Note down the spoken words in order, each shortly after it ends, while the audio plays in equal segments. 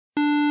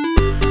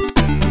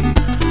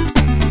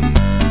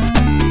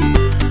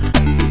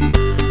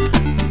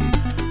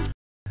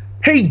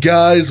Hey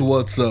guys,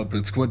 what's up?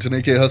 It's Quentin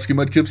aka Husky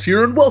Mudkips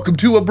here, and welcome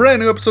to a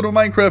brand new episode of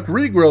Minecraft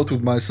Regrowth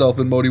with myself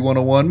and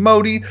Modi101.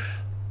 Modi,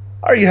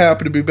 are you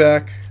happy to be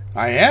back?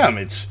 I am.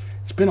 It's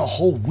been a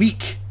whole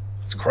week.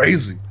 It's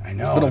crazy. I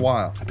know. It's been a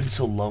while. I've been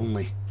so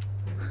lonely.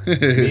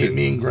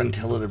 me and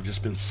Gruntilla have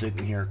just been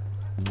sitting here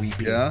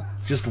weeping. Yeah?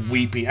 Just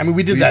weeping. I mean,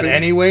 we did that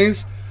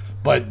anyways,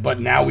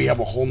 but now we have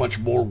a whole much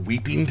more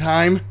weeping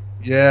time.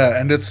 Yeah,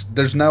 and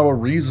there's now a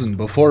reason.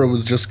 Before it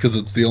was just because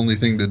it's the only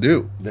thing to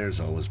do. There's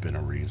always been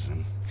a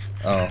reason.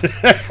 Oh.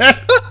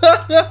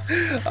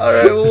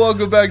 Alright, well,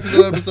 welcome back to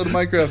another episode of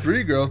Minecraft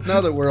Regrowth.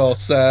 Now that we're all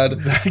sad.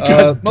 That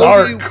got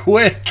dark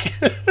quick.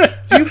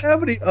 Do you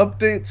have any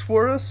updates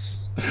for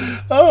us?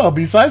 Oh,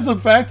 besides the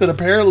fact that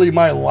apparently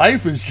my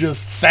life is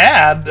just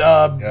sad,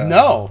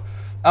 no.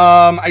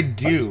 I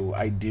do.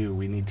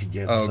 We need to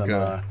get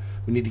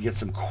we need to get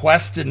some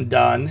questing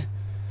done.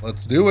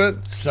 Let's do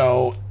it.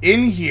 So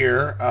in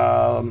here,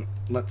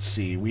 let's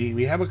see.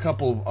 We have a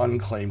couple of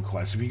unclaimed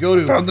quests. If you go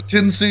to found the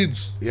tin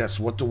seeds. Yes,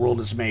 what the world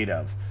is made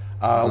of.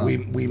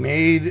 We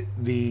made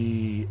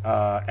the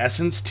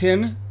essence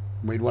tin.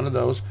 Made one of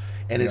those,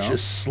 and it's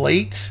just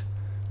slate,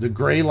 the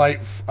gray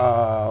light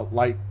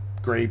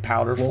gray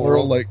powder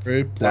floral light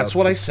gray. That's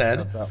what I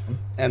said.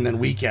 And then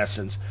weak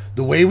essence.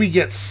 The way we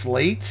get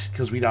slate,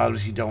 because we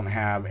obviously don't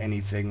have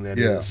anything that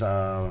is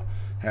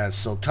has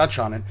silk touch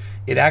on it.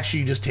 It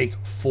actually, you just take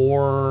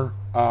 4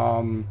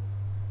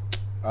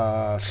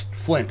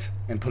 flint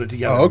and put it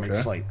together and make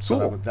slate. So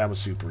cool. that was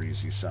super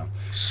easy.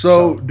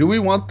 So do we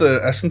want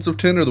the essence of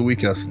tin or the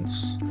weak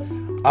essence?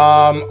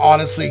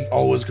 Honestly,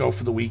 always go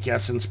for the weak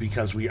essence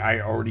because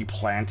I already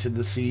planted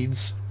the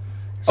seeds.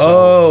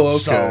 So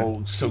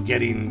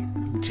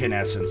getting tin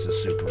essence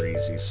is super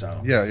easy.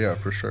 So yeah,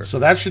 for sure. So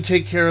that should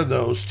take care of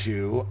those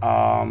two.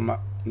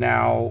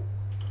 Now,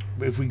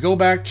 if we go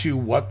back to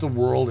what the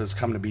world has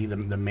come to be, the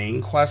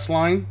main quest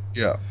line.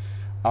 Yeah.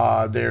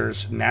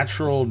 There's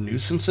natural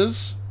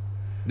nuisances.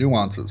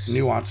 Nuances,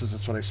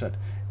 that's what I said.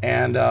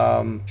 And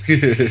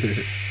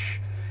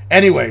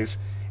anyways,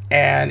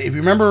 and if you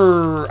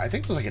remember, I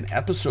think it was like an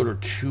episode or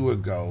 2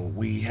 ago,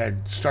 we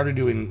had started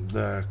doing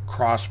the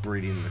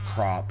crossbreeding of the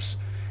crops.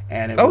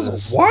 And that was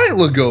a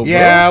while ago, bro.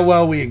 Yeah,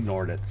 well, we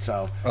ignored it.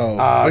 So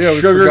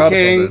sugar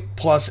cane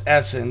plus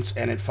essence,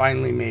 and it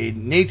finally made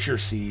nature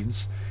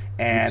seeds.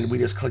 And we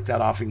just click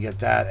that off and get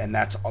that, and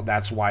that's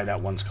why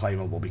that one's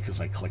claimable, because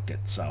I clicked it.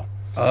 So.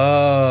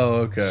 Oh,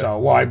 okay. So,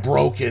 well, I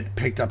broke it,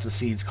 picked up the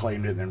seeds,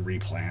 claimed it, and then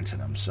replanted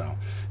them. So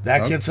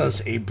that gets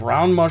us a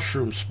brown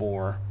mushroom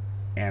spore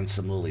and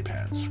some lily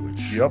pads, which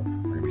are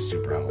going to be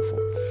super helpful.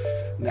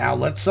 Now,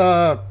 let's,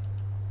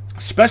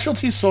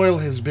 specialty soil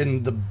has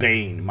been the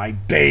bane, my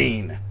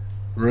bane.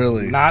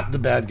 Really? Not the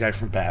bad guy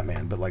from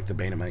Batman, but like the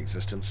bane of my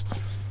existence.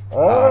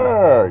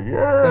 Yes.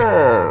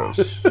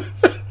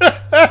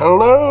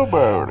 Hello,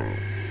 Modi.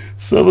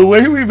 So the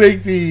way we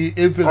make the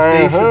infestations...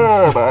 I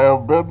heard I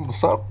have been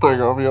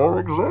something of your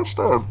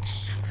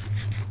existence.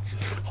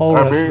 Whole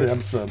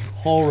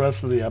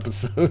rest of the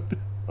episode.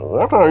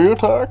 What are you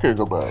talking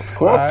about?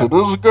 Quentin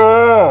is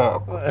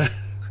gone. I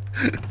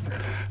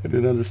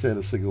didn't understand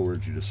a single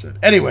word you just said.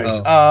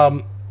 Anyways,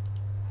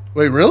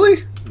 wait,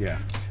 really? Yeah.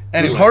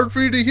 It was hard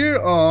for you to hear?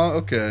 Oh,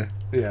 okay.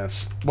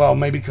 Yes. Well,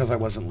 maybe because I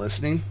wasn't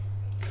listening.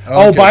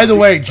 Oh, by the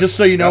way, just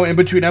so you know, in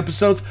between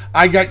episodes,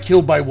 I got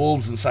killed by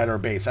wolves inside our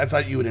base. I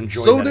thought you would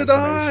enjoy that. So did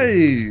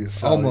I.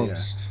 So,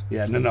 almost.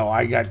 Yeah, no,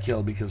 I got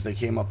killed because they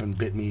came up and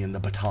bit me in the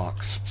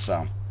buttocks.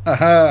 So.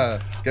 All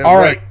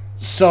right.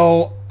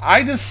 So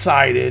I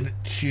decided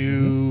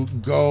to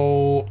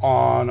go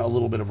on a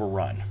little bit of a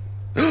run.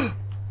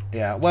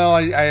 Yeah. Well,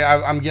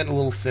 I'm getting a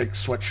little thick.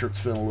 Sweatshirt's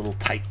feeling a little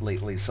tight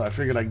lately, so I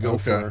figured I'd go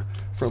for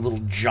a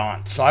little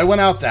jaunt. So I went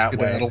out that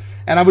way,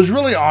 and I was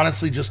really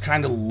honestly just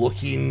kind of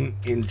looking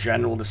in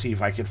general to see if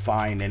I could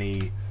find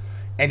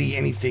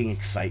anything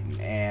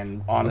exciting.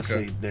 And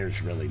honestly,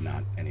 there's really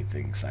not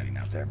anything exciting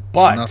out there.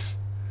 But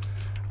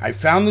I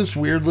found this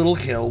weird little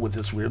hill with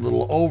this weird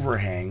little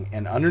overhang,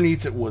 and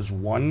underneath it was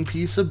one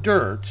piece of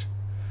dirt.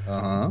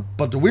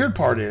 But the weird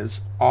part is,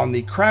 on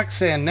the cracked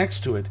sand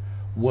next to it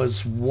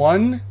was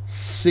one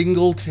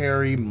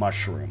Singletary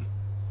mushroom.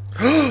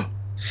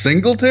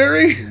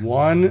 Singletary?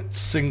 One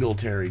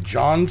Singletary.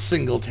 John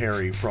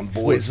Singletary from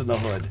Boys in the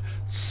Hood.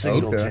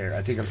 Singletary.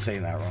 I think I'm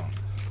saying that wrong.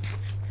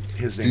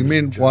 His name. Do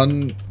you mean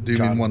one? Do you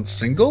mean one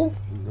single?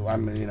 I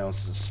mean,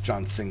 it's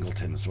John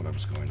Singleton is what I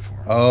was going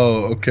for.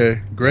 Oh,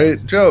 okay.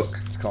 Great joke.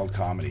 It's called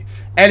comedy.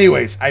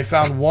 Anyways, I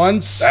found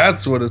one.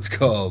 That's what it's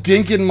called.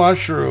 Stinking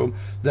mushroom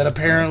that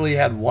apparently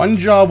had one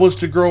job, was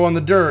to grow on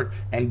the dirt,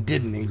 and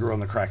didn't, and grow on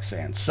the cracked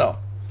sand. So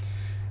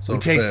we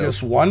take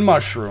this one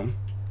mushroom.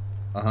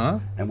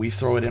 And we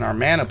throw it in our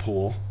mana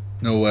pool.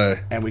 No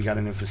way. And we got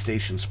an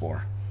infestation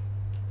spore.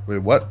 Wait,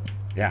 what?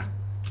 Yeah.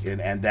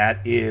 And that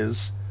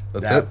is...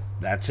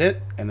 That's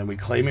it. And then we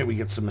claim it. We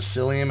get some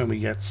mycelium, and we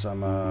get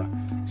some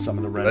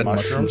of the red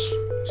mushrooms.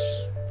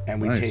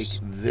 And we take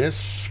this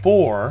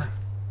spore,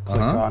 click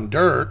on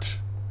dirt,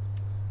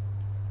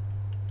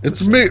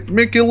 It's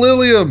Mickey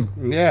Lilium.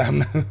 Yeah,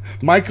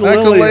 Michael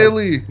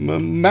Makalele.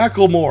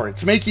 Macklemore.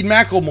 It's making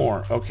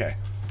Macklemore. Okay.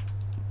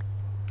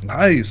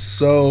 Nice.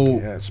 So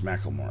Yeah, it's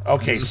Macklemore.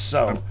 Okay,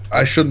 so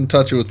I shouldn't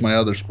touch it with my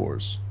other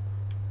spores.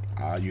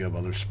 you have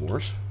other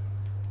spores.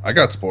 I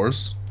got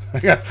spores. I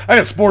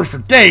got spores for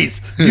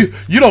days.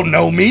 You don't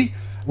know me.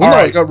 Well, All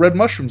no, right. I got red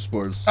mushroom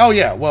spores. Oh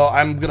yeah. Well,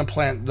 I'm gonna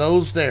plant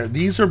those there.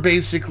 These are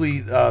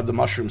basically the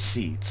mushroom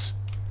seeds.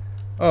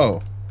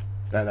 Oh.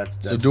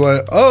 That's So do I?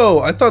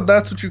 Oh, I thought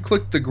that's what you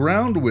clicked the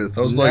ground with.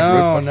 I was like,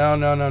 no.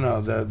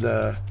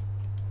 The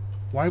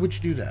why would you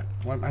do that?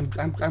 Well, I'm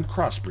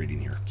crossbreeding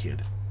here,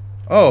 kid.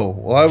 oh,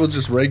 well, I was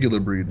just regular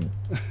breeding.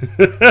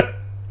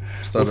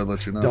 Just thought I'd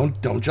let you know.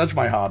 Don't judge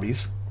my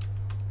hobbies.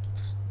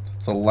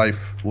 It's a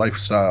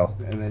lifestyle.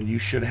 And then you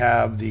should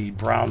have the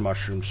brown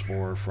mushroom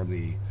spore from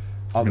the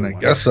I other mean, I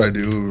one. guess I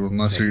do,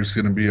 unless you're just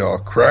gonna be all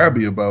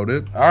crabby about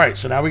it. All right,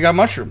 so now we got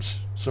mushrooms,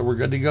 so we're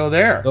good to go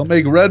there. They'll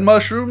make red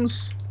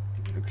mushrooms.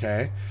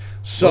 Okay,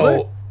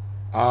 so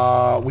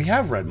we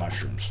have red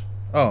mushrooms.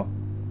 Oh,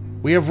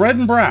 We have red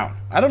and brown.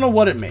 I don't know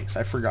what it makes.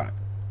 I forgot.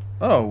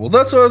 oh, well,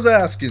 that's what I was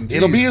asking.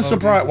 It'll be a Jeez,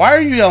 surprise. Why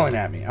are you yelling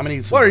at me? I'm gonna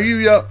eat some. Why are you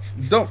yell?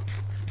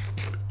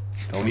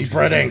 Don't eat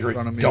bread in angry.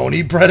 front of me. Don't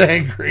eat bread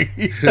angry.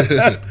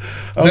 Okay.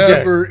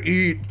 Never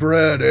eat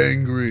bread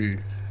angry.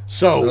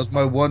 So That's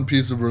my one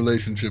piece of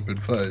relationship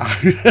advice.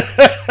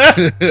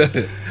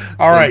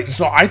 all right,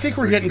 so I think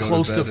we're getting Go to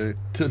close bed,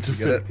 to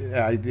Get it?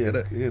 yeah, I did. Get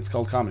it? It's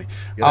called comedy.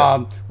 Get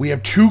it? We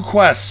have 2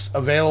 quests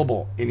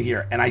available in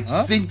here, and I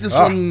Huh? think this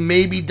Ah. one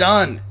may be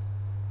done.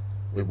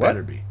 Wait, It what?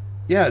 better be.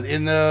 Yeah,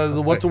 in the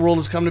what Wait. the world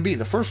has come to be,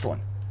 the first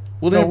one.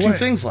 We'll No have 2 way.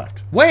 things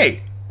left.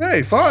 Wait.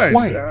 Hey, fine.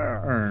 Wait.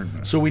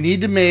 Darn. So we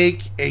need to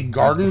make a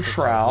garden Magical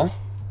trowel.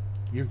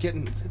 You're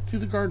getting do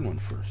the garden one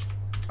first.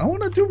 I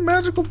want to do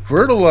magical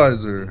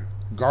fertilizer.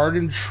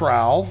 Garden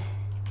trowel.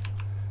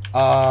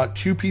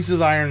 2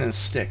 pieces iron and a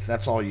stick.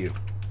 That's all you.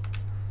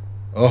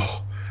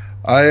 Oh,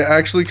 I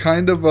actually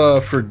kind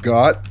of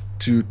forgot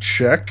to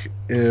check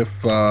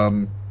if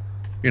the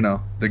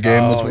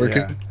game was Oh, working.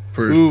 yeah.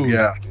 For Ooh,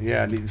 yeah,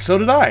 yeah. So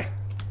did I.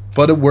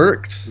 but it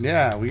worked.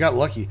 Yeah, we got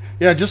lucky.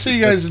 Yeah, just so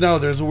you guys know,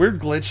 there's a weird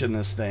glitch in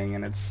this thing,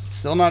 and it's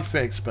still not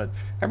fixed, but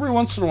every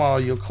once in a while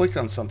you'll click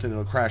on something,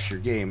 it'll crash your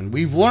game. And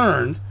we've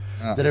learned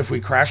that if we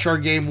crash our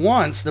game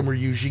once, then we're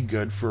usually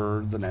good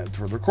for the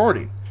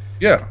recording.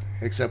 Yeah,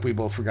 Except we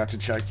both forgot to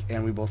check,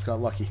 and we both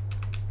got lucky.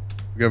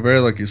 we got very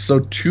lucky. So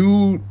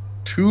two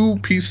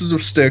pieces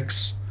of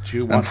sticks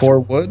 2, and 4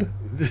 wood.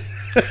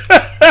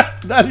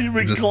 Not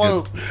even Just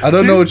close. kidding. I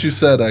don't know what you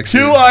said actually.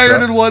 2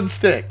 iron and 1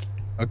 stick.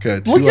 Okay,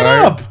 2 Look it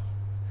iron. up.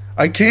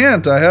 I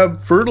can't. I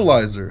have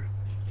fertilizer.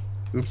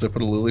 Oops, I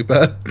put a lily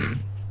pad.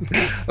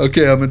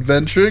 Okay, I'm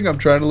adventuring. I'm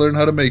trying to learn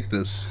how to make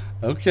this.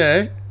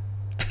 Okay.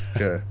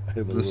 Okay, I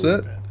have is a this little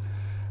it? bit.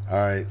 All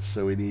right,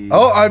 so we need.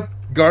 Oh, I'm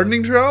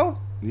gardening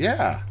trowel.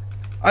 Yeah.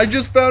 I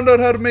just found out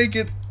how to make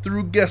it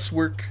through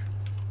guesswork.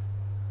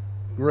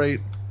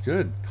 Great.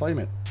 Good. Claim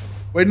it.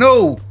 Wait,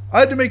 no. I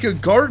had to make a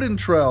garden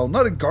trowel,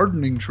 not a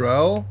gardening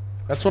trowel.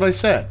 That's what I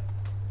said.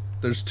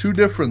 There's 2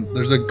 different.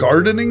 There's a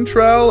gardening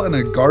trowel and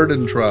a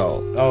garden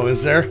trowel. Oh,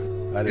 is there? I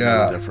didn't know the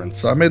Yeah. difference.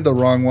 So I made the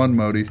wrong one,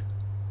 Modi.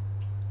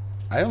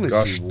 I only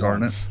Gosh see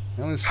darn once.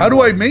 I only see How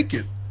do I one. make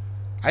it?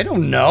 I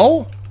don't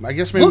know. I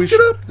guess maybe we Look should.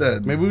 it up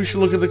then. Maybe we should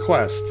look at the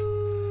quest.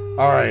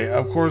 All right.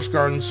 Of course,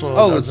 garden soil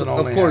Oh, it's, doesn't of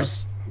only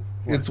course.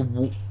 What? It's.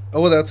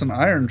 Oh, that's an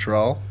iron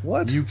trowel.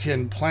 What? have. You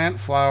can plant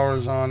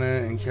flowers on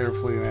it and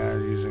carefully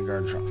manage using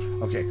garden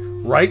soil. Okay.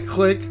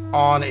 Right-click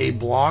on a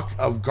block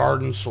of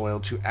garden soil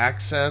to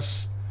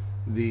access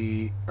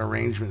the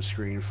arrangement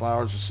screen.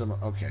 Flowers are similar.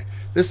 Okay.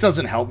 This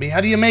doesn't help me. How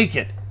do you make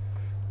it?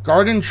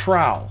 Garden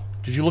trowel.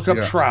 Did you look up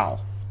Yeah.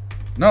 trowel?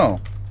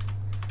 No.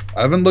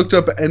 I haven't looked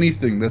up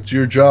anything. That's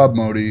your job,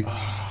 Modi.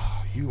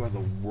 You are the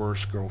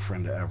worst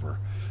girlfriend ever.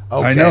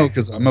 Okay. I know,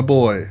 because I'm a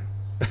boy.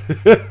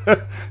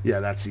 Yeah,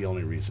 that's the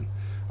only reason.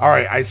 All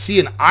right, I see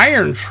an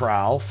iron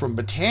trowel from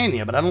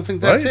Britannia, but I don't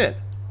think that's Right? it.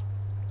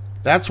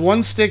 That's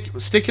 1 stick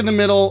in the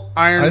middle,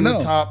 iron I in the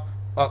know. top.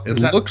 It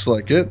looks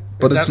like it,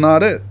 but is it's that-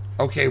 not it.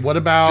 Okay, what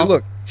about... See,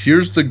 look.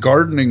 Here's the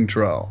gardening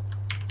trowel.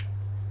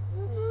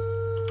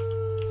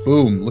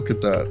 Boom. Look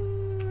at that.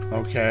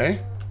 Okay.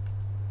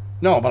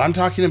 No, but I'm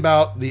talking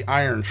about the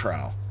iron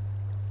trowel.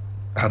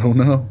 I don't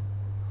know.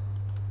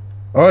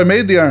 Oh, I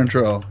made the iron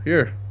trowel.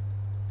 Here.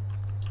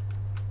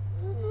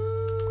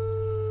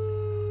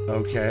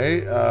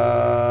 Okay,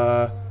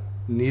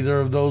 neither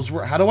of those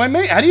were... How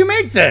do you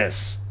make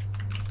this?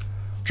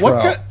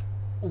 Trowel.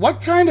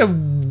 What kind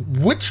of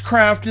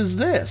witchcraft is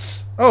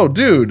this? Oh,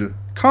 dude.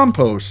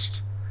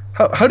 Compost.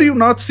 How do you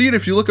not see it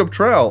if you look up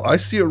trowel? I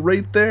see it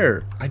right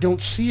there. I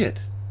don't see it.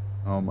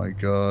 Oh my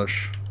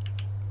gosh.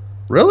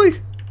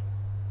 Really?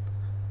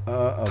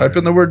 Oh, Type there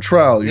in the word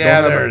trowel. You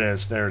Yeah, don't have there it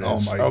is. There it is.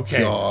 Oh my okay.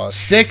 gosh.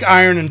 Stick,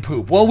 iron, and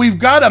poop. Well, we've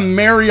got a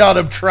myriad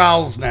of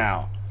trowels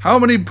now. How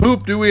many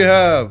poop do we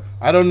have?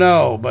 I don't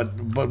know,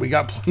 but we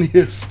got plenty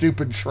of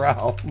stupid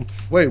trowels.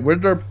 Wait,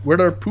 where'd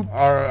our poop?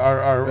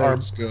 Our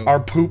Let's go. our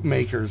poop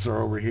makers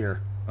are over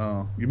here.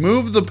 Oh, you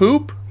moved the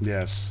poop?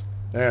 Yes.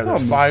 There,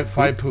 there's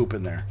five poop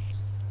in there.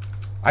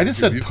 I just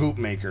said poop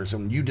makers,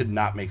 and you did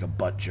not make a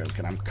butt joke,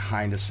 and I'm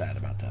kind of sad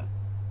about that.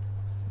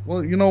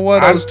 Well, you know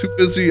what? I was too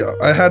busy.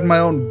 I had my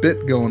own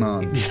bit going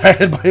on. I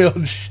had my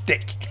own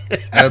shtick.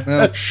 I had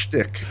my own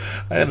shtick.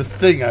 I had a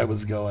thing I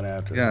was going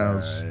after. Yeah, I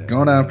was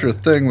going after a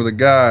thing with a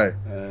guy.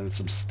 And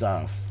some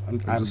stuff. Is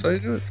this how you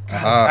do it?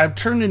 I've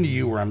turned into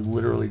you where I'm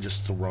literally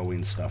just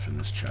throwing stuff in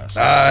this chest.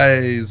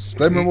 Nice.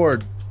 Claim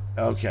reward.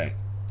 Okay.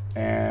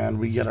 And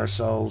we get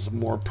ourselves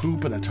more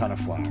poop and a ton of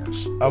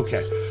flowers.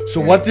 Okay. So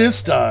what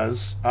this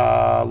does,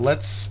 I'm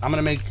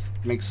going to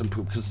make some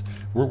poop because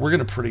we're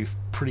going to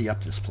pretty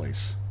up this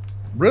place.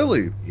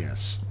 Really?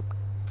 Yes.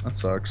 That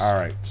sucks. All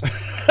right.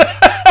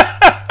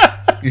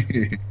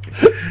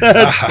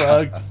 That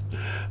sucks.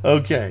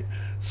 Okay.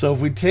 So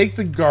if we take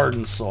the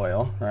garden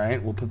soil, all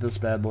right, we'll put this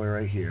bad boy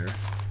right here.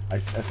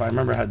 If I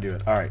remember how to do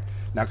it. All right.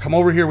 Now come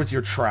over here with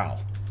your trowel.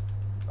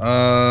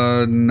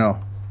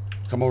 No.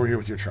 Come over here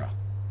with your trowel.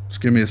 Just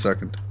give me a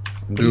second.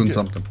 I'm doing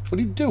something. What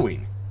are you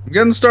doing? I'm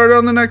getting started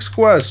on the next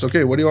quest.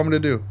 Okay, what do you want me to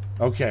do?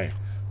 Okay.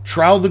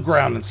 Trowel the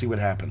ground and see what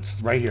happens.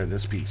 Right here,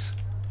 this piece.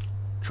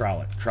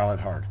 Trowel it. Trowel it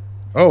hard.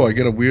 Oh, I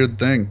get a weird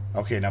thing.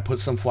 Okay, now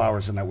put some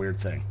flowers in that weird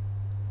thing.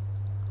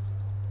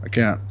 I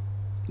can't.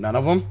 None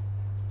of them?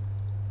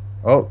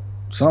 Oh,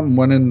 something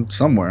went in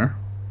somewhere.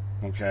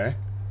 Okay.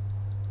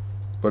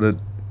 But it...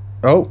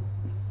 Oh.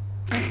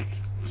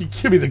 You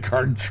give me the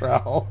garden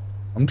trowel.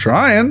 I'm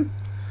trying.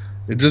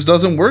 It just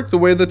doesn't work the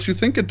way that you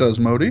think it does,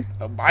 Modi.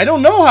 I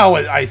don't know how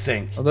I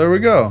think. Oh, there we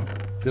go.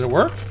 Did it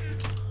work?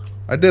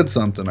 I did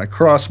something. I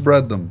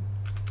crossbred them.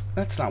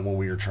 That's not what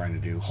we were trying to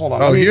do. Hold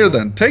on. Oh, here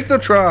then. Take the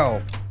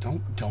trowel.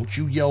 Don't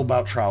you yell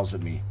about trowels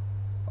at me.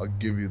 I'll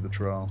give you the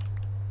trowel.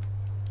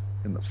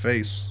 In the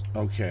face.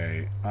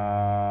 Okay.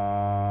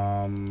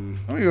 Let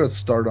me go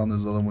start on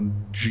this other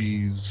one.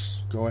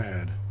 Jeez. Go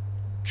ahead.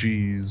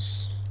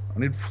 Jeez. I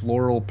need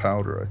floral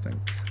powder, I think.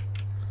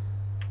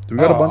 Do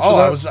we got a bunch of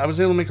that? I was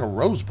able to make a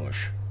rose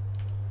bush.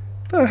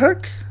 The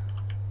heck?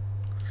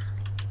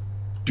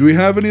 Do we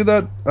have any of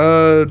that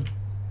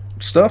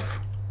stuff?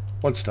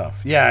 What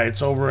stuff? Yeah,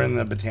 it's over in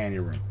the Botania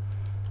room.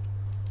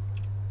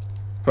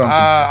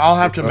 I'll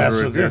have to mess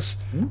with this.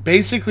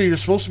 Basically, you're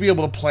supposed to be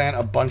able to plant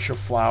a bunch of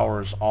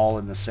flowers all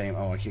in the same...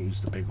 Oh, I can't use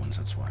the big ones,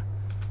 that's why.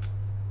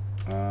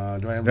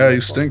 Do I have... Yeah,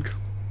 you stink.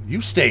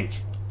 You stink.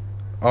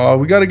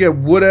 We got to get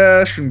wood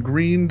ash and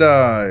green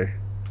dye.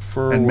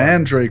 And what?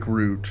 mandrake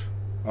root.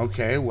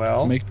 Okay,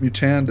 well... Make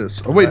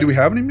mutandis. Oh, wait, do we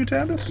have any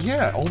mutandis?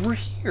 Yeah, over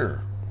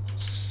here.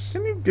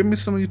 Can you give me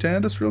some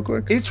mutandis real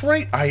quick? It's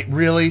right...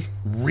 Really?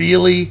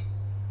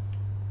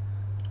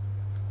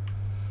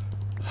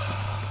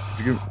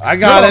 I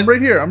got it. I'm right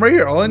here. I'm right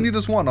here. All I need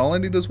is one.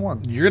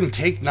 You're going to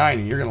take 9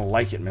 and you're going to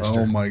like it,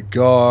 mister. Oh my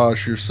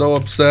gosh. You're so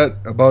upset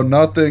about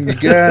nothing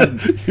again.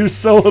 You're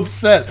so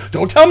upset.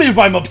 Don't tell me if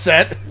I'm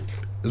upset.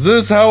 Is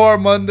this how our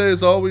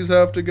Mondays always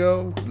have to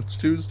go? It's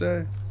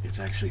Tuesday. It's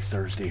actually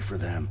Thursday for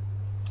them.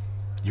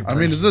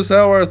 Is this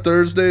how our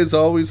Thursdays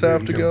always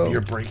have to go? You're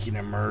breaking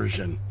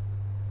immersion.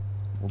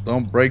 Well,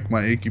 don't break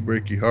my achy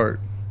breaky heart.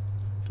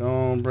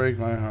 Don't break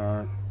my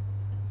heart.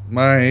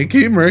 My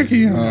achy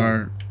breaky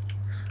heart.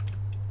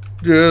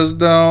 Just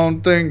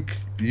don't think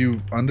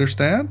you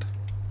understand.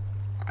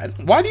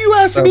 Why do you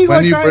ask me like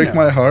when you break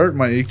my heart,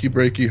 my achy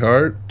breaky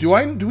heart? Do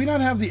we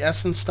not have the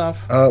essence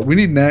stuff? We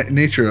need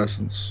nature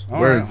essence.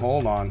 Where is it?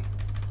 Hold on.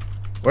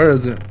 Where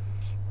is it?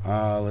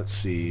 Let's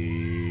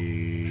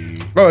see.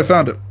 Oh, I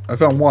found it. I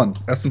found one.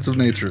 Essence of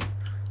nature.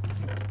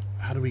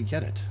 How do we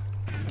get it?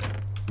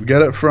 We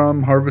get it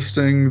from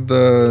harvesting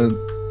the...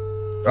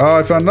 Oh,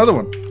 I found another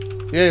one.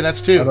 Yeah,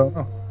 that's 2. I don't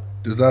know.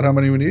 Is that how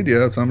many we need? Yeah,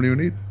 that's how many we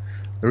need.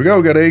 There we go.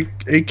 We got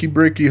achy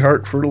breaky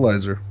heart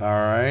fertilizer. All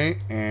right,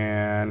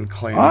 and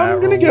claim that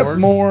I'm gonna get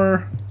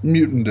more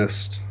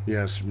mutandist.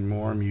 Yes,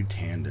 more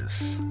mutandis.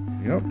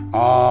 Yep.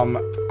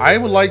 I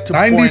would like to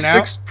point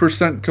out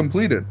 96%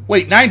 completed.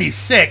 Wait,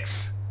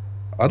 96?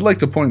 I'd like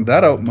to point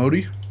that out,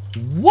 Modi.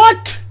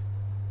 What?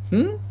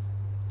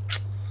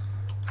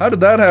 How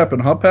did that happen,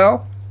 huh,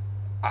 pal?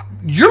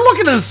 You're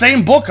looking at the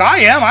same book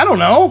I am. I don't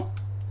know.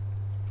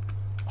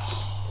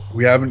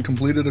 We haven't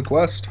completed a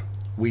quest.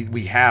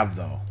 We have,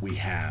 though. We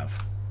have.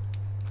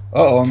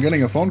 Uh-oh, I'm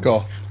getting a phone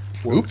call.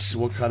 Oops.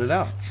 We'll cut it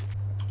out.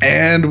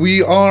 And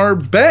we are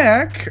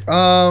back.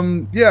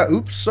 Yeah,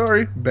 oops,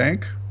 sorry,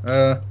 bank.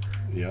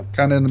 Yep.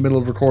 Kind of in the middle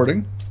of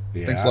recording.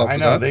 Yeah, Thanks a lot for I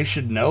know. that. They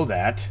should know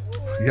that.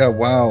 Yeah,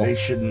 wow. They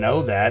should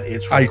know that.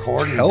 It's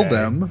recording. I tell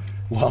them.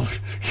 Well,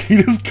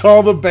 you just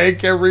call the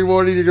bank every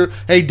morning. You go,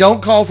 hey,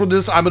 don't call from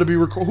this. I'm going to be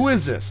recording. Who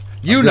is this?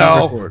 You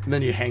know. And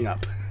then you hang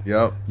up.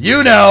 Yep.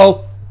 You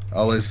know.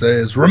 All they say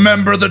is,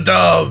 remember the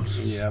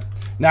doves. Yep.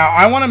 Now,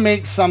 I want to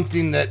make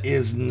something that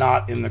is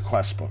not in the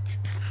quest book.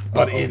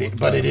 But it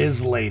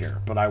is later.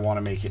 But I want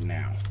to make it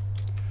now.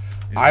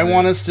 I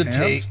want us to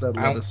take... that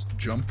let us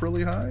jump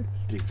really high?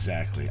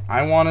 Exactly.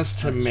 I want us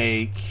to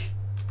make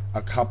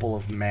a couple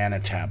of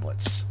mana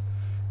tablets.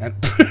 And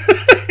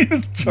he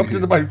just jumped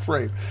into my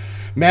frame.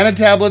 Mana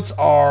tablets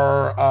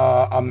are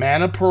a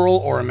mana pearl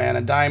or a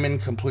mana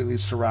diamond completely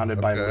surrounded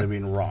by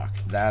living rock.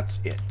 That's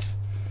it.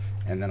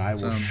 And then I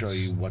will show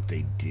you what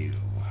they do.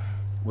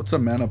 What's a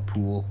mana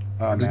pool?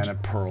 Mana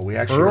pearl. We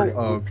actually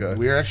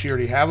we actually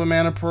already have a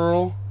mana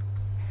pearl.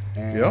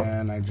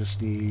 And I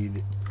just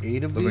need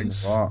 8 of living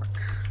these. rock.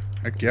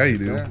 Heck yeah, you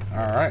do.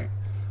 All right.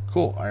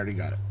 Cool. I already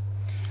got it.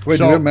 Wait,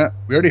 so,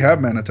 we already have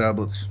mana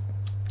tablets.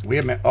 We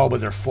have but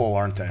they're full,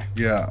 aren't they?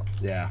 Yeah.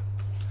 Yeah.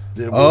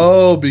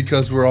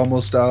 Because we're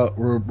almost out.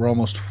 We're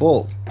almost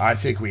full. I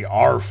think we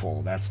are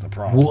full. That's the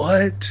problem.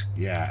 What?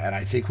 Yeah, and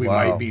I think we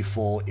might be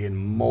full in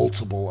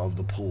multiple of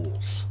the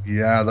pools.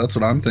 Yeah, that's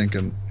what I'm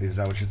thinking. Is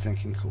that what you're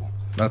thinking? Cool.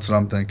 That's what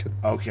I'm thinking.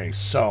 Okay,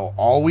 so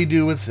all we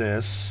do with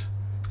this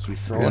is we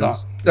throw it on.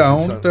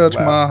 Don't touch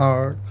my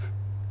heart.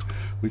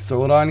 We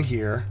throw it on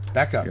here.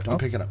 Back up. Don't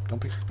pick it up. Don't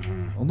pick.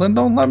 Well, then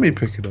don't let me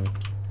pick it up.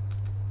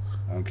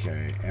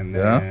 Okay, and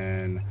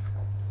then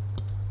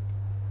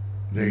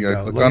there you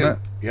go. Click on it.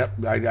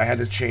 Yep, I had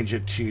to change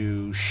it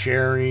to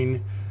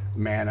sharing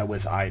mana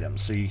with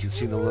items, so you can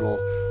see the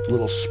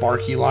little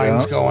sparky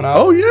lines going up.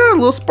 Oh yeah,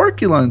 little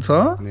sparky lines,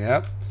 huh?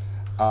 Yep.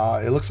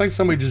 It looks like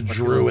somebody just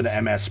drew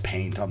an MS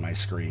Paint on my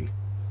screen.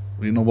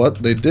 Well, you know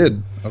what? They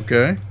did.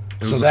 Okay.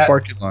 It was the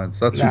sparky lines.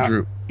 That's who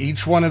drew.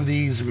 Each one of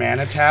these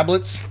mana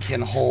tablets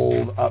can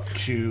hold up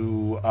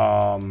to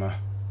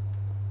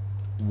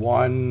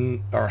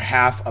 1 or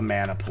half a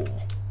mana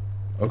pool.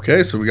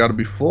 Okay, so we got to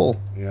be full.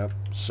 Yep.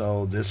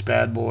 So this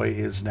bad boy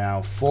is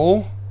now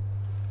full.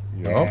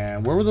 Yep.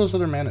 And where were those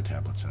other mana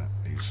tablets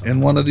at?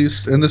 In one of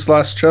these, in this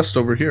last chest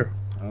over here.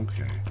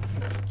 Okay.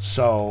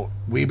 So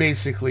we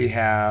basically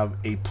have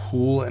a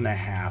pool and a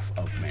half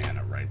of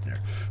mana right there.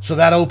 So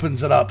that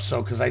opens it up.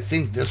 So because I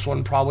think this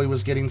one probably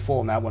was getting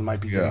full and that one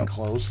might be getting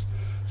close.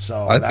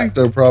 So I think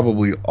they're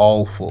probably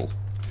all full.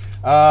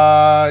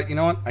 You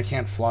know what? I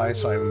can't fly,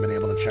 so I haven't been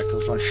able to check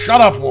those ones. Shut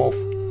up, Wolf.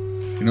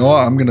 You know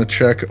what? I'm gonna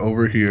check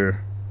over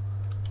here.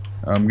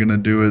 I'm gonna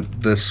do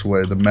it this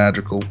way, the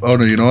magical. Oh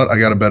no! You know what? I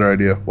got a better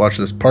idea. Watch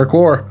this.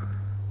 Parkour,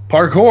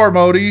 parkour,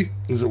 Modi.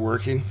 Is it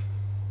working?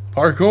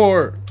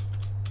 Parkour.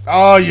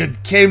 Oh, you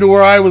came to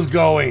where I was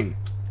going.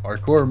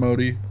 Parkour,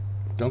 Modi.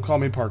 Don't call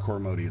me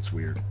Parkour Modi. It's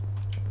weird.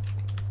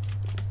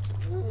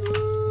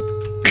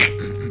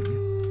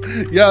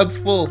 Yeah, it's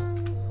full.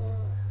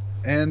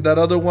 And that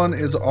other one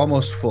is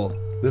almost full.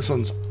 This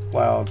one's,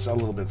 well, it's a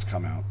little bit's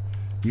come out.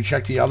 You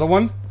check the other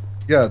one?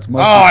 Yeah, it's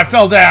mostly. Oh, I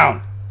fell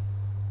down.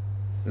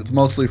 It's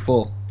mostly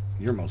full.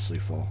 You're mostly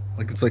full.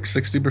 Like it's like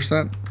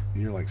 60%.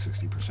 You're like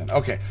 60%.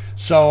 Okay,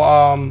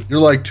 so you're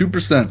like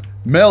 2%.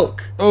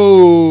 Milk.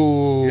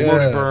 Oh,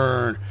 yeah.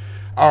 Burn.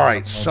 All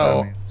right,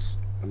 so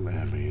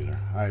me either.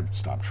 I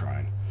stopped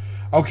trying.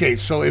 Okay,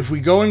 so if we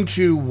go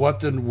into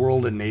what the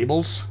world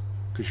enables,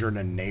 because you're an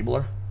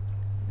enabler.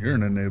 You're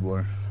an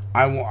enabler.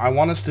 I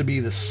want us to be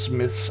the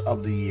Smiths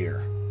of the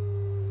Year.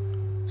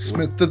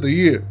 Smith of the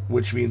Year.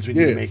 Which means we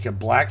need to make a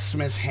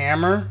blacksmith's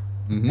hammer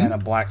and a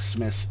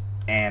blacksmith's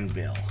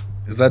anvil.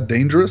 Is that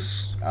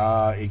dangerous?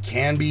 It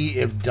can be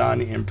if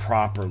done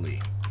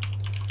improperly.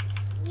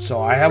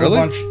 So I have a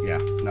bunch. Yeah,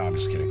 no, I'm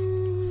just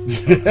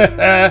kidding.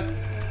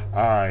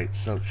 All right,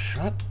 so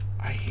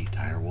I hate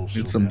direwolves.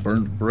 Need some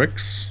burnt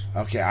bricks.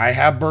 Okay, I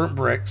have burnt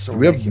bricks. So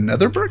we have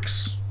nether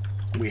bricks?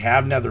 We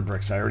have nether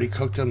bricks. I already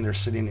cooked them. They're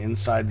sitting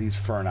inside these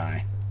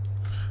ferni.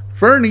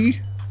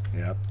 Ferny?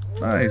 Yep.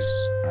 Nice.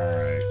 All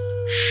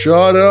right.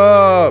 Shut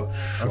up.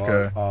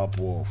 Shut up,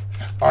 Wolf.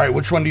 All right,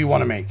 which one do you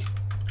want to make?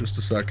 Just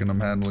a second. I'm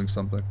handling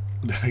something.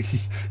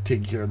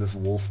 Taking care of this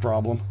wolf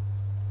problem?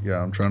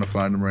 Yeah, I'm trying to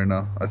find him right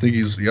now. I think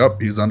he's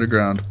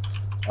underground.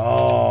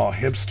 Oh,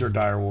 hipster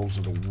direwolves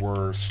are the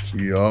worst.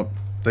 Yup.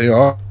 They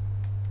are.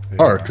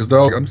 Because they're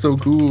all like, I'm so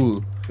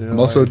cool. I'm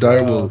also a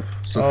direwolf,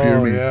 so fear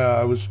me.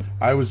 Yeah,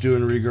 I was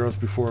doing regrowth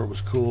before it was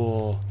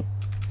cool.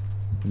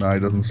 No, he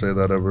doesn't say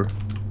that ever.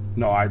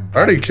 No, I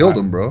already killed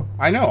him, bro.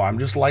 I know. I'm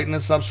just lighting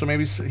this up so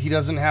maybe he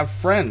doesn't have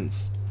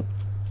friends.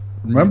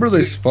 Remember,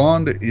 they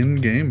spawned in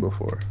game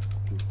before.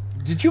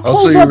 Did you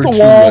close up the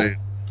wall?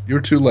 You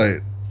were too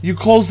late. You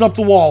closed up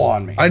the wall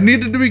on me. I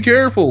needed to be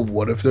careful.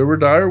 What if there were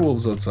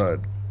direwolves outside?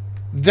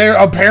 There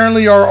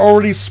apparently are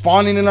already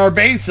spawning in our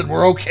base, and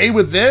we're okay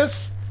with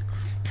this?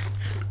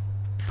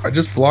 I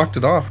just blocked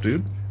it off,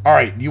 dude. All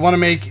right, you want to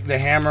make the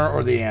hammer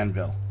or the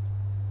anvil?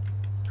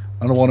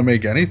 I don't want to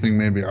make anything,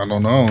 maybe. I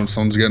don't know.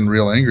 Someone's getting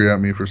real angry at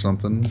me for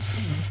something.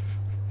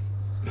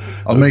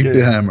 I'll make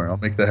the hammer. I'll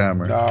make the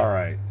hammer. All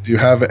right. Do you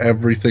have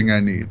everything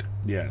I need?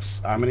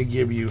 Yes. I'm going to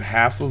give you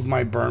half of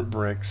my burnt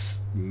bricks.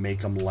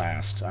 Make them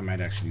last. I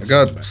might actually... I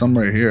got some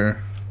right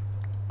here.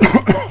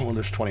 Well,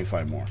 there's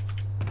 25 more.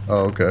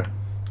 Oh, okay.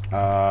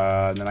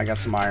 And then I got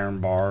some iron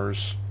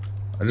bars.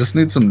 I just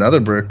need some nether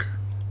brick.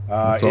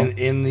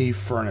 In the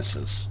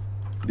furnaces.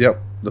 Yep,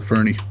 the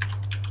ferny.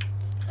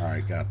 All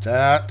right, got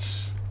that.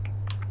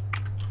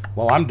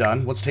 Well, I'm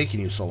done. What's taking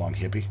you so long,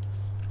 hippie?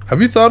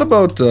 Have you thought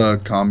about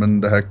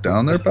calming the heck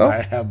down there, pal?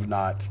 I have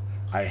not.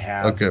 I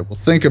have. Okay, well,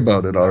 think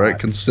about it, all right?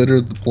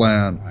 Consider the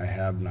plan. I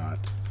have not.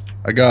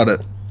 I got it.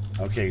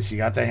 Okay, so you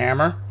got the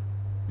hammer?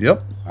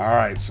 Yep. All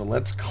right, so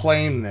let's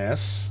claim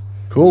this.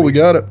 Cool, we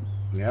got it.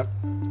 Yep.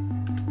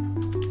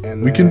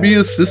 And We can be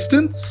then-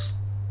 assistants?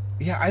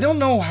 Yeah, I don't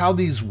know how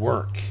these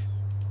work.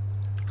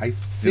 I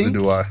think. Neither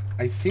do I.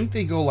 I think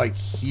they go like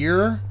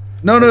here,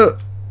 No.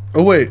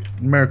 Oh, wait.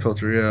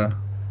 Mariculture, yeah.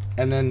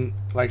 and then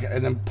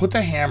put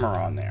the hammer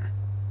on there.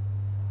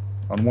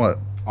 On what?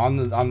 On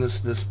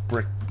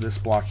this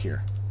block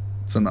here.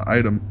 It's an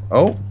item.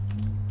 Oh.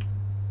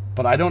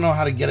 But I don't know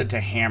how to get it to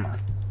hammer.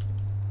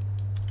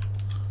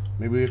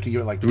 Maybe we have to give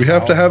it like. Do we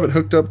have to have it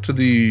hooked up to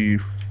the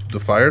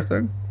fire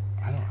thing?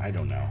 I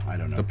don't know.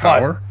 The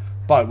power?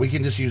 But we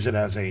can just use it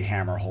as a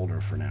hammer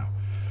holder for now.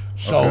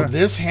 So Okay.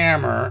 this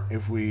hammer,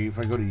 if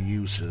I go to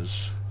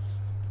uses,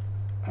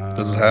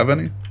 Does it have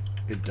any?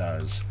 it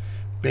does.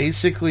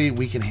 Basically,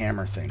 we can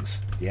hammer things.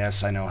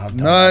 Yes, I know how dumb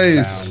that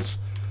Nice. sounds.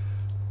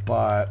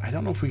 But I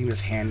don't know if we can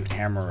just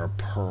hammer a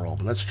pearl.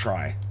 But let's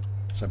try.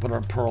 So I put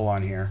our pearl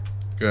on here.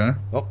 Okay.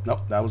 Oh,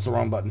 nope, that was the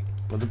wrong button.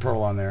 Put the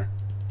pearl on there.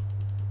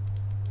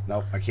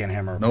 Nope, I can't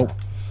hammer a Nope. pearl.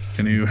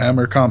 Can you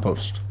hammer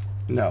compost?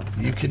 No,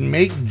 you can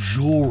make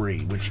jewelry,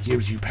 which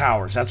gives you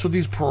powers. That's what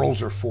these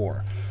pearls are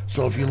for.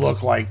 So if you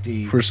look like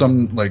the... For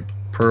some, like,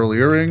 pearl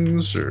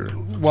earrings or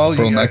well,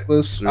 pearl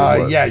necklace? Or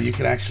what? yeah, you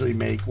can actually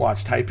make...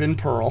 Watch, type in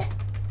pearl.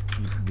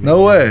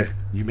 No way.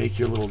 You make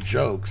your little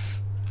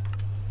jokes.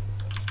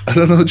 I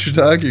don't know what you're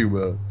talking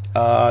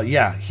about.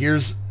 Yeah,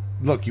 here's...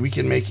 Look, we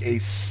can make a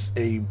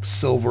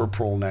silver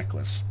pearl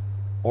necklace.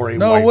 Or a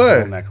No white way.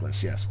 pearl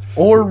necklace, yes.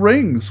 Or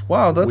rings.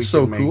 Wow, that's We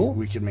so can cool.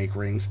 We can make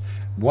rings.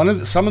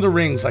 Some of the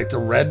rings, like the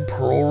red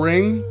pearl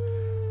ring,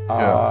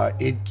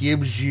 it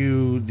gives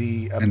you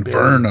the ability,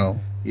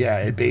 Inferno. Yeah,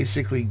 it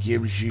basically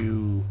gives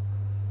you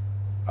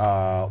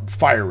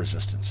fire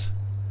resistance.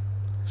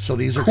 So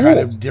these are kind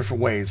of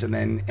different ways, and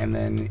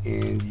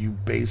then you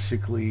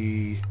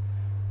basically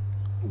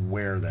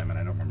wear them, and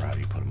I don't remember how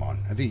you put them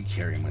on. I think you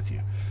carry them with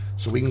you.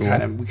 So we can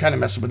kind of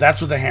mess with, but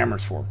that's what the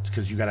hammer's for,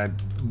 because you gotta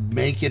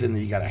make it and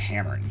then you gotta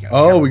hammer it.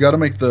 We gotta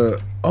make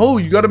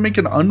you gotta make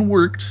an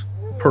unworked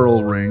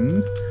pearl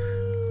ring,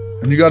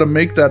 and you gotta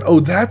make that. Oh,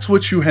 that's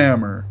what you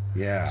hammer.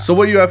 Yeah. So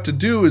what you have to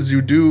do is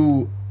you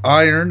do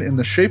iron in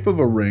the shape of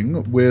a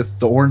ring with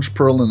the orange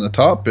pearl in the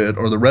top bit,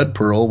 or the red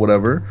pearl,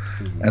 whatever,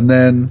 and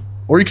then,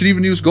 or you could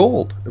even use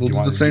gold. It'll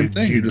do the same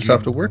thing. You just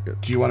have to work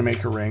it. Do you want to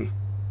make a ring?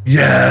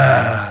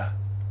 Yeah.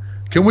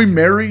 Can we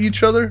marry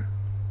each other?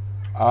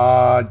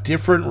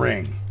 Different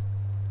ring.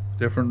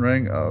 Different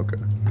ring? Oh, okay.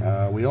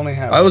 We only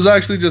have... I was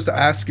actually just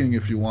asking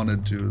if you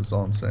wanted to, is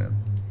all I'm saying.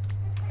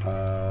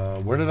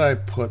 Where did I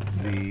put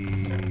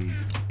the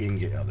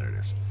ingot? Oh, there it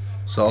is.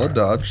 Solid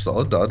dodge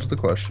the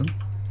question.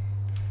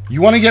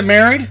 You want to get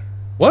married?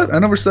 What? I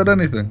never said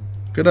anything.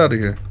 Get out of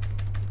here.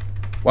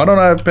 Why don't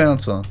I have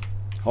pants on?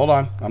 Ring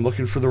on. I'm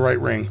looking for the right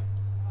ring.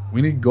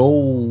 We need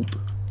gold.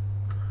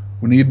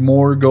 We need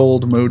more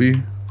gold,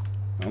 Modi.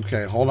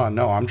 Okay, hold on.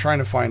 No, I'm trying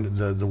to find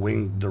the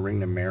ring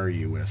to marry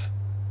you with.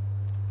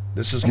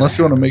 This is unless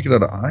you want to make it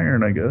out of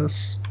iron, I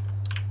guess.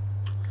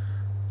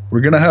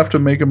 We're gonna have to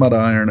make them out of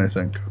iron, I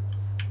think.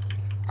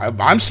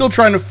 I'm still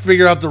trying to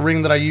figure out the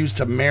ring that I use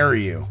to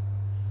marry you.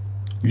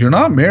 You're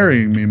not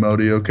marrying me,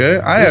 Modi, okay?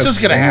 This is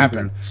gonna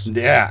happen.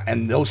 Yeah,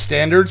 and those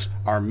standards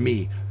are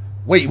me.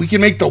 Wait, we can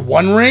make the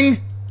one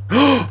ring?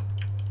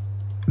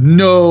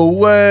 No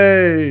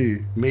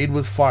way! Made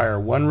with fire.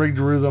 One ring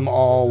to rule them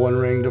all, one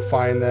ring to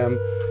find them.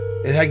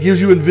 It gives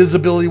you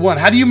invisibility one.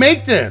 How do you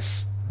make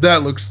this?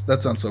 That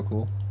sounds so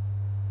cool.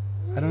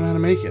 I don't know how to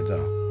make it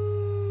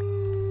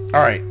though.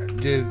 All right,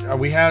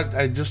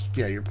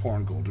 you're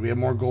pouring gold. Do we have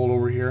more gold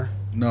over here?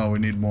 No, we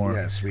need more.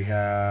 Yes, we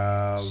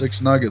have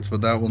 6 nuggets,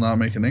 but that will not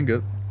make an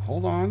ingot.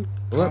 Hold on.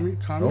 What?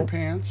 Calm your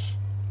pants.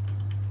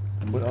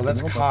 Oh,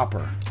 that's Nope.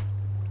 copper.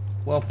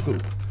 Well,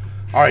 poop.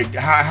 All right,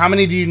 how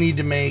many do you need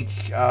to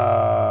make?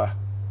 Oh,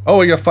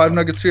 I got 5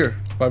 nuggets here.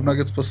 5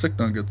 nuggets plus 6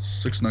 nuggets.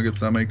 6 nuggets,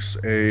 that makes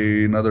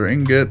another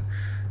ingot.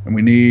 And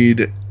we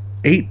need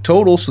 8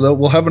 total, so that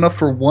we'll have enough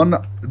for one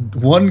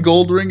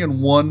gold ring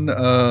and one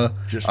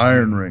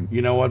iron ring.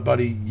 You know what,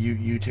 buddy?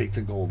 You take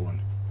the gold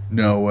one.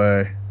 No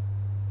way.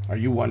 Are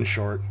you one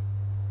short?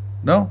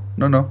 No.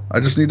 I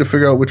just need to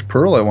figure out which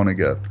pearl I want to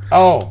get.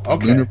 Oh,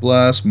 okay. Lunar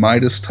Blast,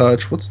 Midas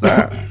Touch. What's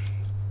that?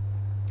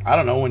 I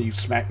don't know. When you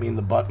smack me in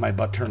the butt, my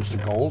butt turns to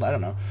gold. I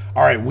don't know.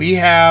 All right, we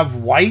have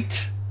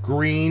white,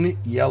 green,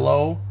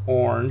 yellow,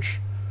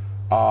 orange,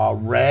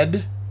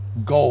 red,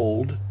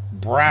 gold,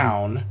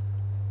 brown,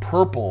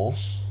 purple,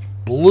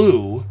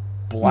 blue,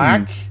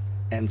 black,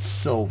 and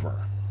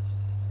silver.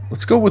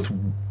 Let's go with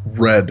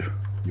red.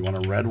 You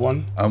want a red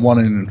one? I want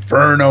an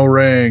Inferno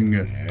ring.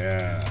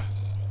 Yeah.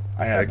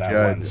 I had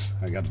that once.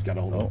 I got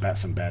a hold of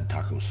some bad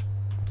tacos.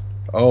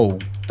 Oh,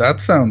 that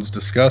sounds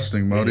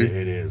disgusting, Modi.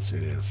 It is.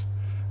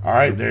 All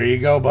right, there you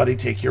go, buddy.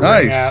 Take your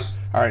ring out.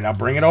 All right, now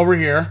bring it over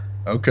here.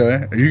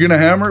 Okay. Are you going to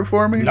hammer it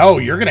for me? No,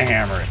 you're going to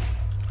hammer it.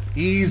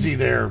 Easy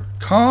there.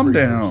 Calm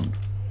down.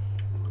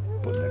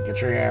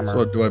 Get your hammer.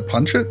 So, do I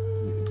punch it?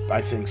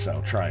 I think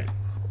so. Try it.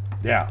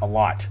 Yeah, a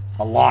lot.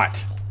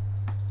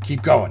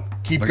 Keep going.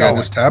 Keep Like going. I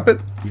just tap it?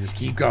 You just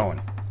keep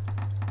going.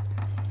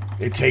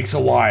 It takes a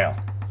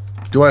while.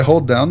 Do I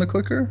hold down the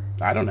clicker?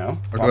 I don't know.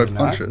 Or do I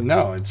punch it?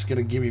 No, it's going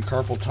to give you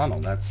carpal tunnel.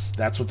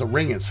 That's what the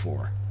ring is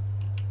for.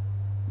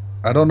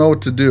 I don't know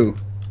what to do.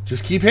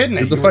 Just keep hitting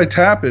it. Because if I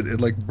tap it,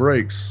 it like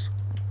breaks.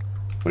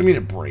 What do you mean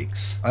it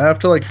breaks? I have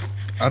to like,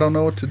 I don't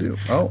know what to do.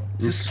 Oh.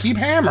 Just keep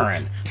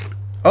hammering.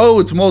 Oh,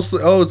 it's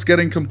mostly, oh, it's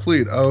getting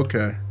complete. Oh,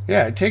 okay.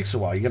 Yeah, it takes a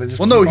while. You got to just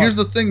Well, no, here's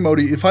the thing,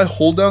 Modi. If I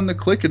hold down the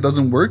click, it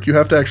doesn't work. You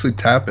have to actually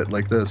tap it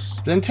like this.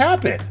 Then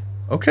tap it.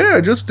 Okay,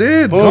 I just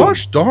did. Boom.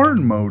 Gosh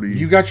darn, Modi.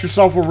 You got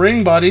yourself a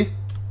ring, buddy.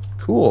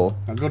 Cool.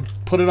 Now go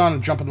put it on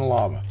and jump in the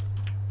lava.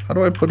 How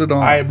do I put it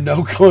on? I have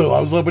no clue. I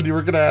was hoping you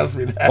were going to ask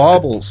me that.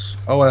 Baubles.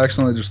 Oh, I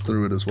accidentally just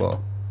threw it as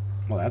well.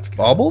 Well, that's good.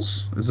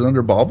 Baubles? Is it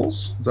under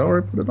baubles? Is that where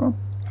I put it on?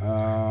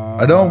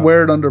 I don't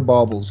wear it under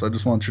baubles. I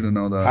just want you to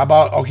know that. How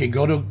about, okay,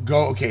 go to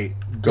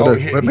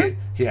equipment?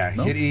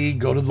 Hit E,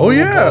 go to the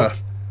little book.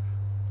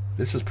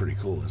 This is pretty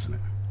cool, isn't it?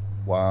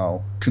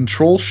 Wow.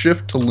 Control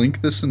Shift to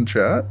link this in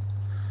chat.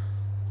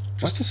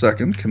 Just a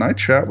second. Can I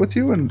chat with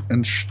you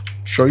and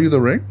show you the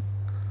ring?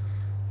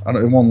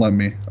 It won't let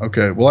me.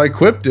 Okay. Well, I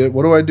equipped it.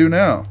 What do I do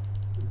now?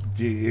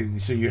 So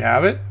you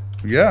have it?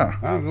 Yeah.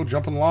 Oh, go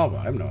jump in lava.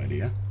 I have no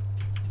idea.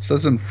 It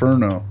says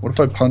Inferno. What if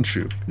I punch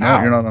you? No,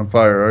 Ow. you're not on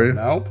fire, are you?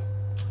 Nope.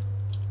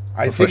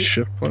 If I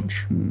shift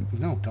punch?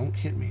 No, don't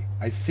hit me.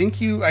 I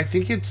think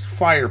it's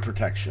fire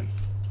protection.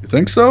 You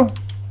think so?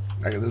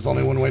 There's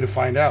only one way to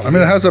find out. I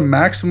mean, it has a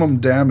maximum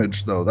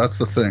damage, though. That's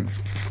the thing.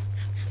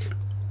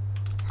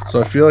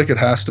 So I feel like it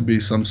has to be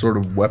some sort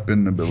of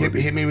weapon ability.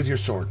 Hit me with your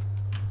sword.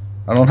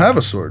 I don't have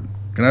a sword.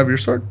 Can I have your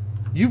sword?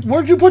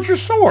 Where'd you put your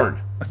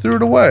sword? I threw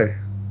it away.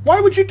 Why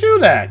would you do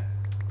that?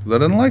 Because I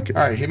didn't like it.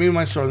 All right, hit me with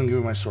my sword and give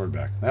me my sword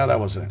back. No, that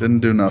wasn't it. Didn't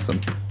do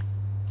nothing.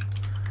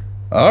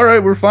 All right,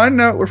 we're fine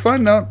now. We're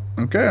fine now.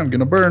 Okay, I'm going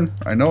to burn.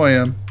 I know I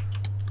am.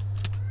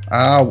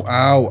 Ow,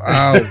 ow,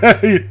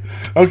 ow.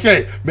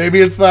 Okay,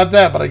 maybe it's not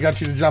that, but I got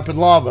you to jump in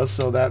lava,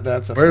 so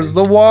that's a Where's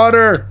thing. the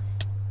water?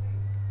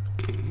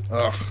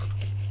 Ugh.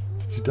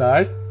 Did you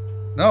die?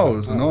 No, it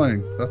was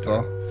annoying. That's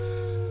all.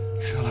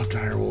 Shut up,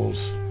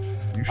 direwolves.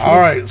 All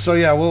right, so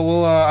yeah,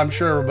 we'll I'm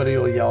sure everybody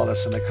will yell at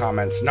us in the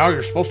comments. Now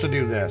you're supposed to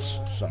do this.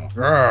 So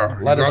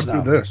let us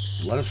know. Do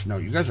this. Let us know.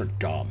 You guys are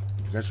dumb.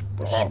 You guys.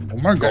 Oh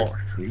my gosh.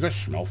 You guys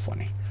smell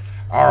funny.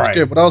 All right.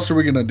 Okay, what else are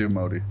we gonna do,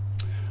 Modi?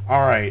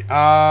 All right.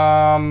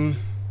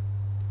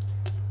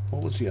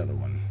 What was the other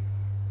one?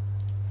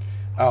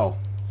 Oh,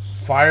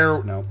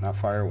 fire. No, not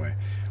fire away.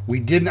 We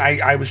didn't.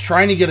 I was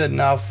trying to get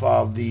enough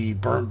of the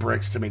burnt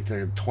bricks to make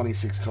the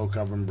 26 coke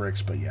oven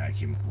bricks, but yeah, I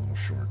came up a little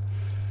short.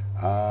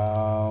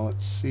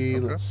 Let's see.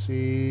 Okay. Let's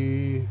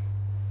see.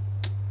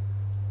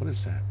 What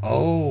is that?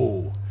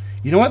 Oh,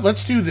 you know what?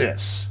 Let's do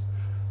this.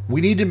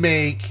 We need to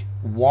make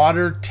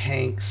water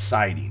tank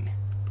siding.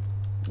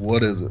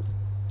 What is it?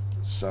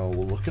 So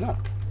we'll look it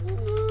up.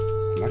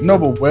 No,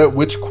 but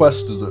which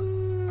quest is it?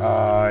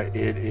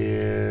 It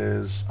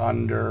is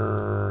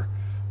under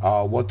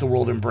What the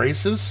World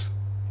Embraces.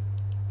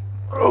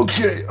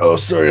 Okay. Oh,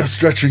 sorry. I'm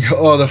stretching.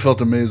 Oh, that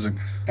felt amazing.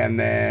 And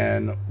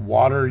then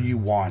Water You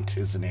Want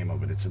is the name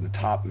of it. It's in the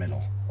top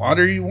middle.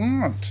 Water You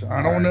Want?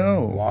 I don't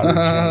know.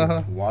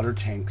 Water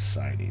tank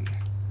siding.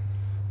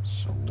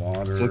 So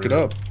water. Let's look it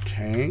up.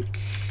 Tank.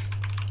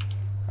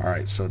 All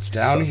right. So it's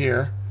down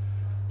here.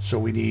 So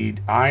we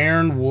need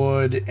iron,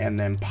 wood, and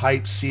then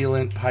pipe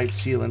sealant. Pipe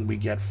sealant we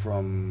get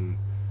from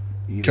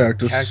either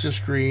cactus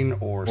green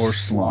or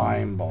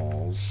slime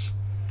balls.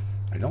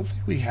 I don't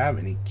think we have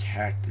any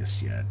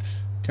cactus yet.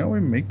 Can't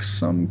we make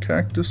some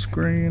cactus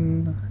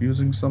green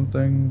using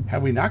something?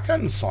 Have we not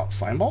gotten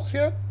slime balls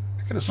yet?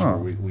 I could have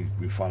sworn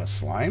we fought a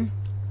slime.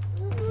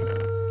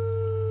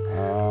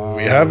 Do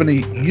we have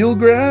any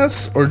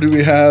eelgrass, or do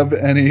we have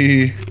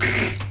any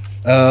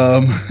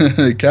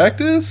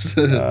cactus?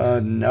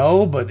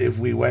 No, but if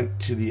we went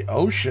to the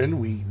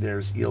ocean,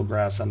 there's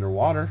eelgrass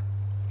underwater.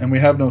 And we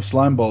have no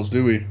slime balls,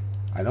 do we?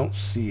 I don't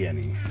see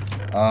any.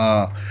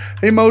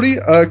 Hey, Modi,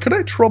 could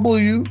I trouble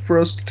you for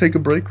us to take a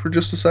break for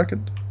just a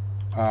second?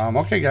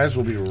 Okay, guys,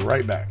 we'll be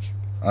right back.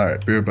 All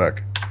right, be right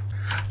back.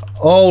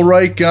 All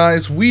right,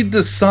 guys, we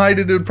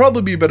decided it would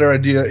probably be a better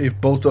idea if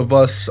both of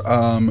us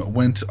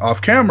went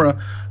off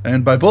camera.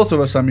 And by both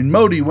of us, I mean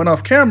Modi went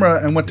off camera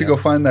and went to go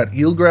find that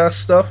eelgrass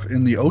stuff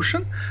in the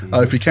ocean.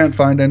 If you can't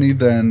find any,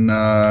 then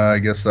I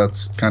guess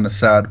that's kind of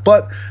sad.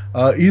 But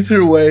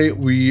either way,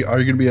 we are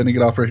going to be ending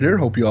it off right here.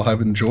 Hope you all have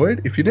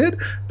enjoyed. If you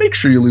did, make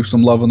sure you leave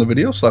some love on the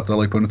video. Slap that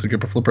like button with the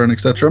Gipper Flipper and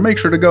etc. Make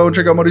sure to go and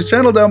check out Modi's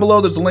channel down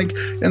below. There's a link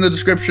in the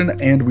description,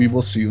 and we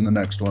will see you in the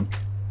next one.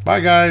 Bye,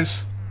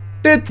 guys.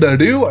 I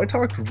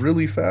talked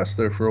really fast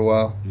there for a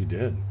while. You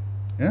did.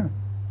 Yeah.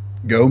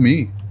 Go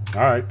me.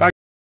 All right. Bye.